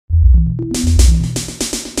Alright,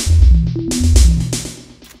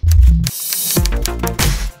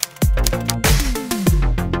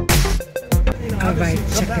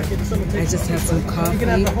 check it. I just had some coffee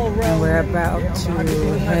and we're about to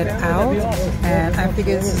head out, and I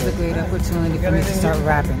figure this is a great opportunity for me to start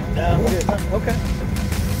rapping. Okay.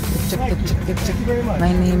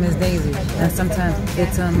 My name is Daisy, and sometimes they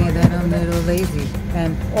tell me that I'm a little lazy,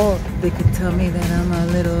 or they could tell me that I'm a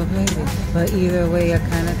little crazy. But either way, I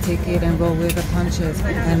kind of take it and roll with the punches,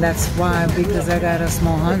 and that's why, because I got a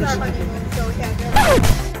small hunch.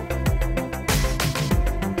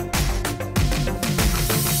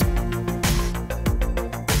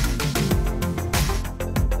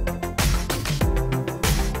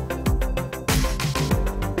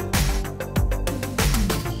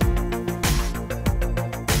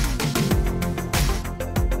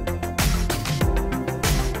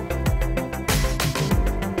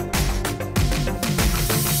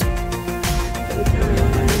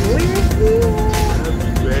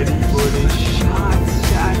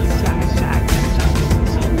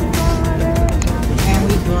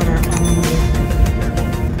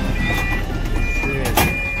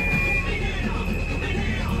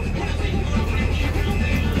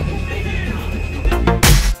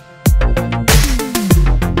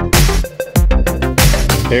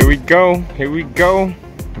 Here we go.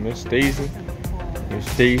 Miss Daisy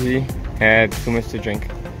had too much to drink.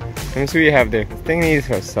 Let me see what you have there. This thing needs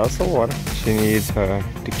her salsa water. She needs her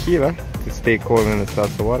tequila to stay cold in the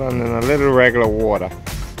salsa water, and then a little regular water.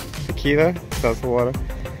 Tequila, salsa water,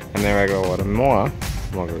 and then regular water. More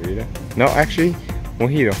margarita. No, actually,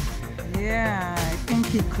 mojito. Yeah, I think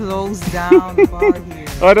he closed down the bar here.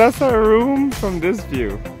 Oh, that's our room from this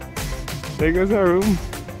view. There goes our room.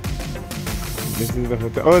 This is the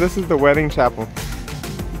hotel. Oh, this is the wedding chapel.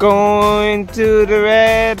 Going to the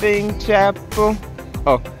wedding chapel.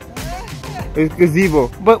 Oh, it's gazebo.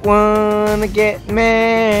 But wanna get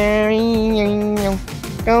married.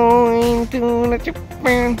 Going to the chapel.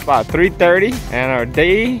 About 3:30, and our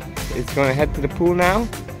day is gonna head to the pool now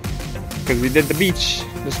because we did the beach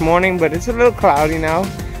this morning, but it's a little cloudy now.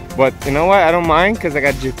 But you know what? I don't mind because I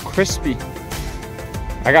got crispy.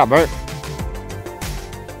 I got burnt.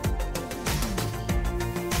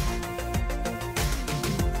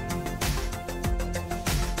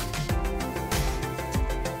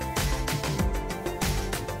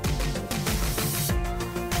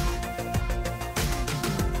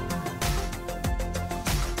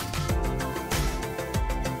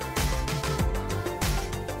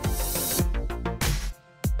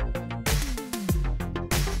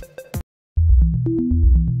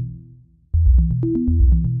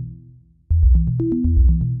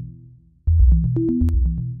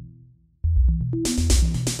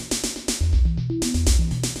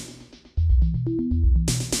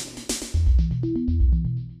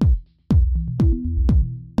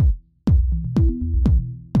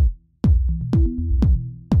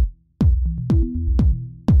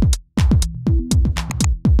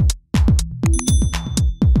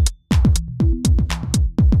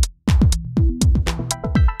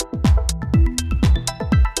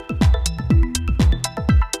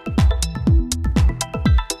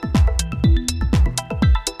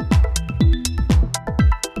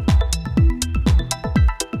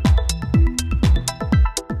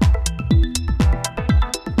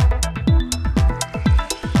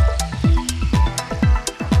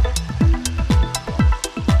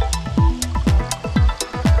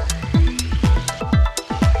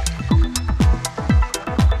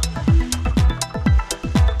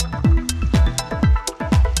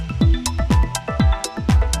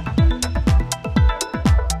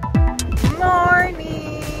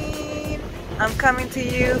 I'm coming to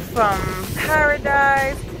you from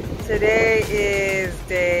paradise. Today is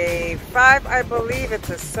day 5, I believe.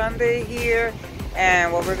 It's a Sunday here.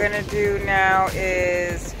 And what we're gonna do now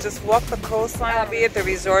is just walk the coastline. Albeit the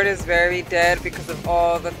resort is very dead because of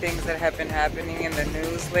all the things that have been happening in the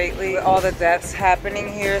news lately. All the deaths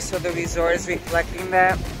happening here, so the resort is reflecting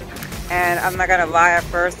that. And I'm not gonna lie, at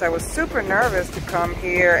first I was super nervous to come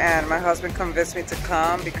here, and my husband convinced me to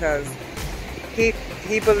come because he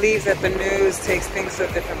believes that the news takes things to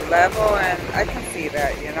a different level, and I can see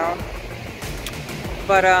that, you know.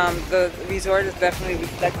 But the resort is definitely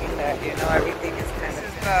reflecting that, you know. Everything is kind of... This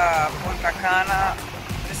is the Punta Cana.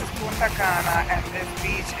 This is Punta Cana, and this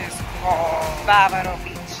beach is called Bávaro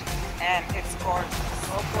Beach, and it's gorgeous.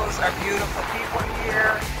 Locals are beautiful people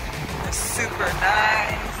here. They're super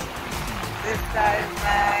nice. This guy is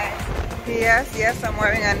nice. Yes, I'm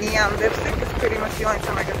wearing a neon lipstick. It's pretty much the only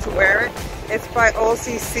time I get to wear it. It's by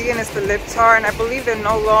OCC, and it's the lip tar, and I believe they're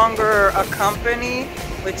no longer a company.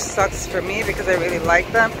 which sucks for me because I really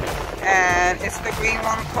like them. And it's the green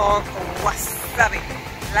one called Wasabi.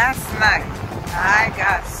 Last night, I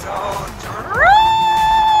got so drunk.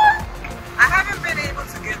 I haven't been able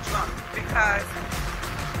to get drunk because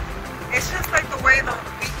it's just like the way that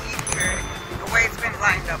we eat here, the way it's been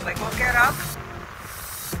lined up. Like we'll get up,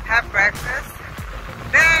 have breakfast,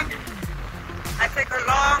 then I take a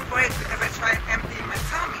long break because I try to empty my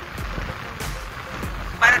tummy.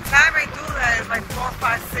 By the time I do that, it's like 4,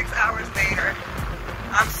 5, 6 hours later,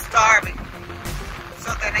 I'm starving.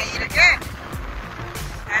 So then I eat again.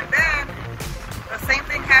 And then the same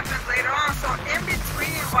thing happens later on. So in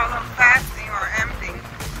between while I'm fasting or emptying,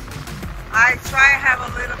 I try to have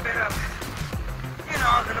a little bit of, you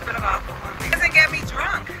know, a little bit of alcohol. It doesn't get me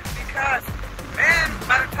drunk because then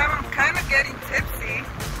by the time I'm kind of getting tipsy,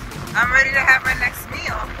 I'm ready to have my next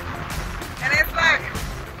meal. And it's like,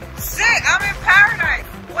 shit, I'm in paradise.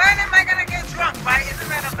 When am I gonna get drunk, right? Isn't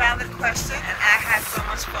that a valid question? And I had so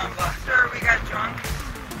much fun. But after we got drunk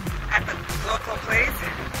at the local place,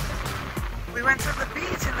 we went to the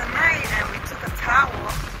beach in the night and we took a towel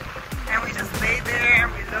and we just laid there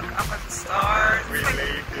and we looked up at the stars. We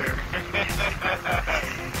laid there.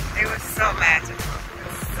 It was so magical.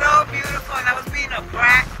 It's so beautiful, and I was being a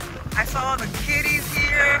brat. I saw all the kitties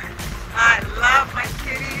here. I love my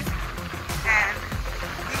kitties, and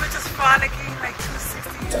we were just frolicking like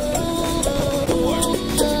 260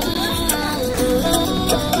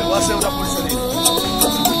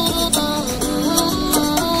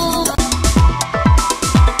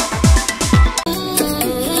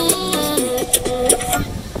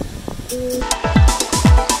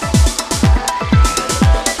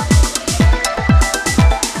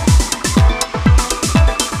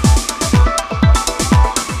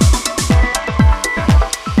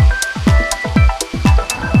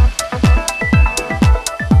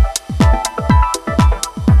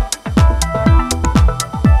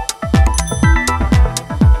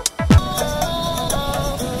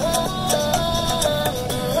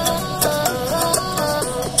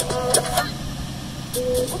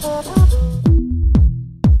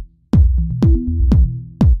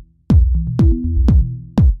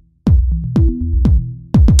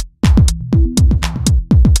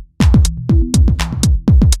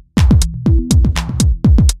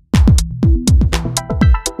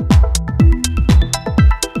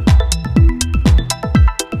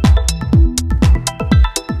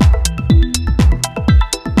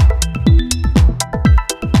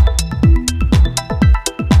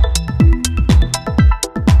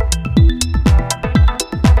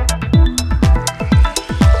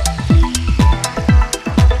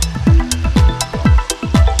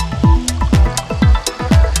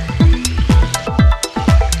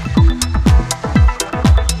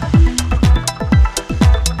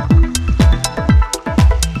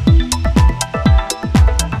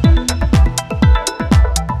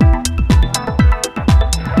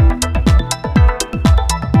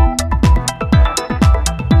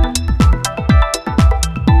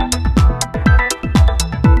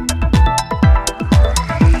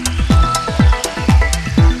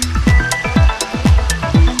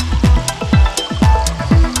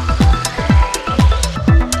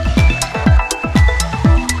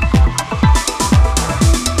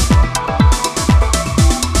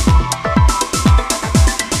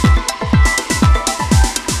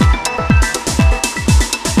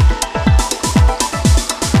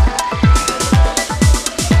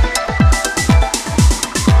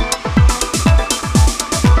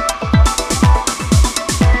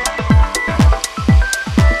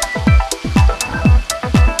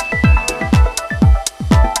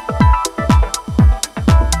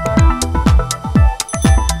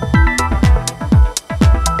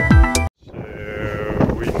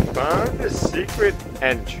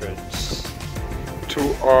 entrance to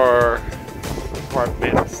our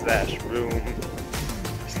apartment slash room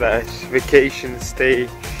slash vacation stay,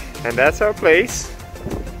 and that's our place.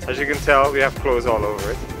 As you can tell, we have clothes all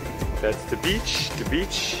over it. That's the beach. The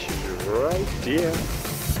beach is right there.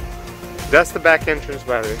 That's the back entrance,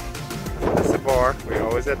 by the way. That's the bar. We're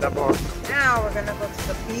always at that bar. Now we're gonna go to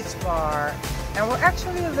the beach bar, and we're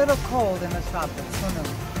actually a little cold in the tropics. So no.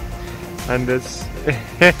 And this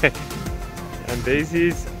and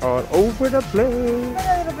daisies all over the place. It's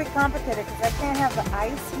a little bit complicated because I can't have the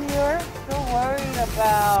ice here. Still worried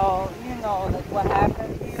about, you know, like what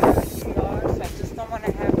happened here. So I just don't want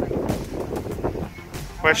to have like.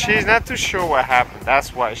 But she's not too sure what happened.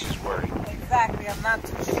 That's why she's worried. Exactly. I'm not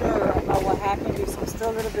too sure about what happened here, so I'm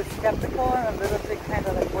still a little bit skeptical and a little bit kind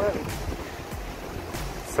of like worried.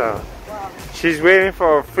 So she's waiting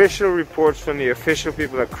for official reports from the official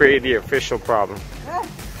people that create the official problem.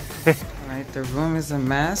 Alright, the room is a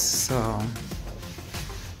mess, so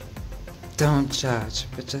don't judge.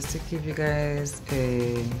 But just to give you guys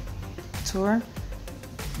a tour,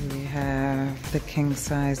 we have the king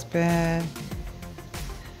size bed.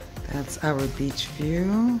 That's our beach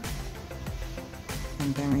view.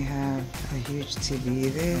 And then we have a huge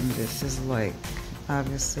TV there. And this is like,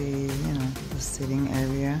 obviously, you know, the sitting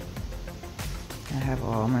area. I have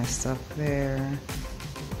all my stuff there.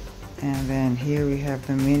 And then here we have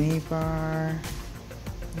the mini bar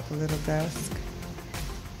with a little desk.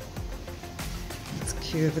 It's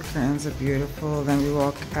cute, the curtains are beautiful. Then we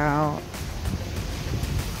walk out.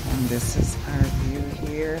 And this is our view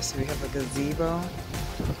here. So we have a gazebo.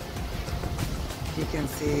 You can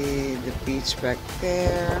see the beach back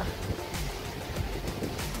there.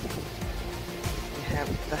 We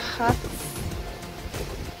have the huts.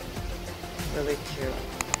 Really cute.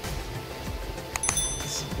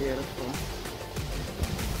 It's beautiful.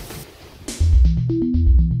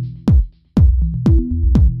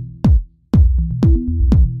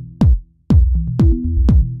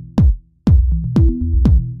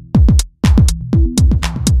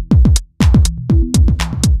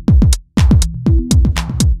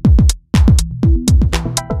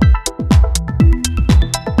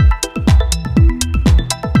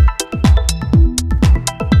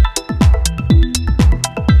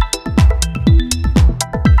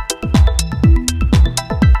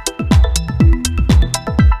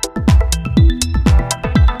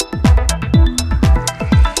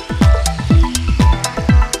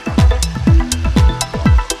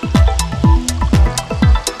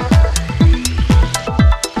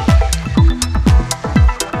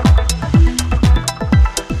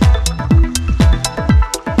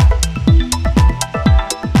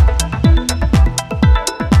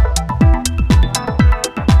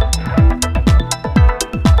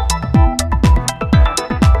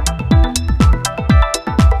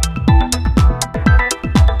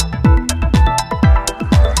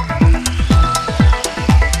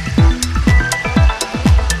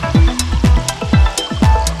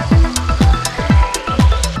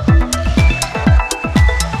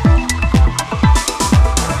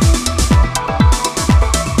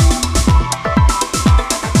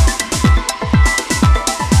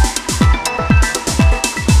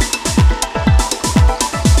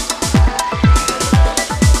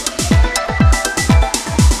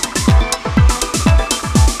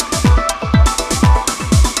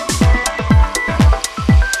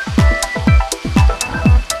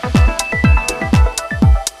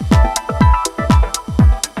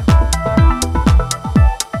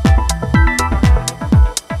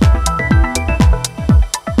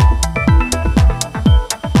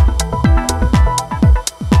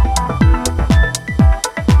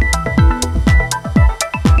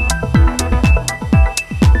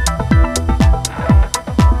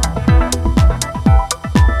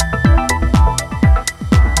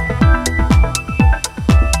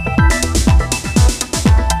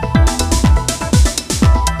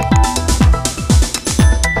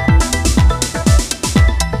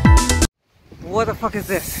 What the fuck is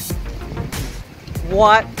this?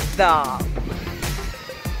 What the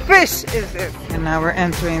fish is this? And now we're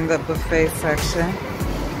entering the buffet section.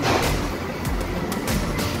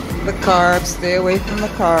 The carbs, stay away from the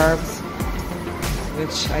carbs.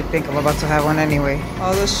 Which I think I'm about to have one anyway.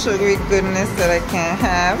 All the sugary goodness that I can't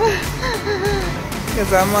have.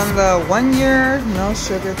 Because I'm on the 1 year no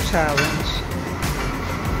sugar challenge.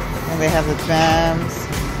 And they have the jams.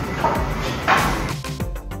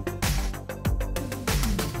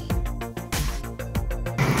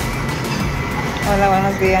 Hola,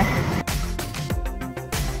 buenos días.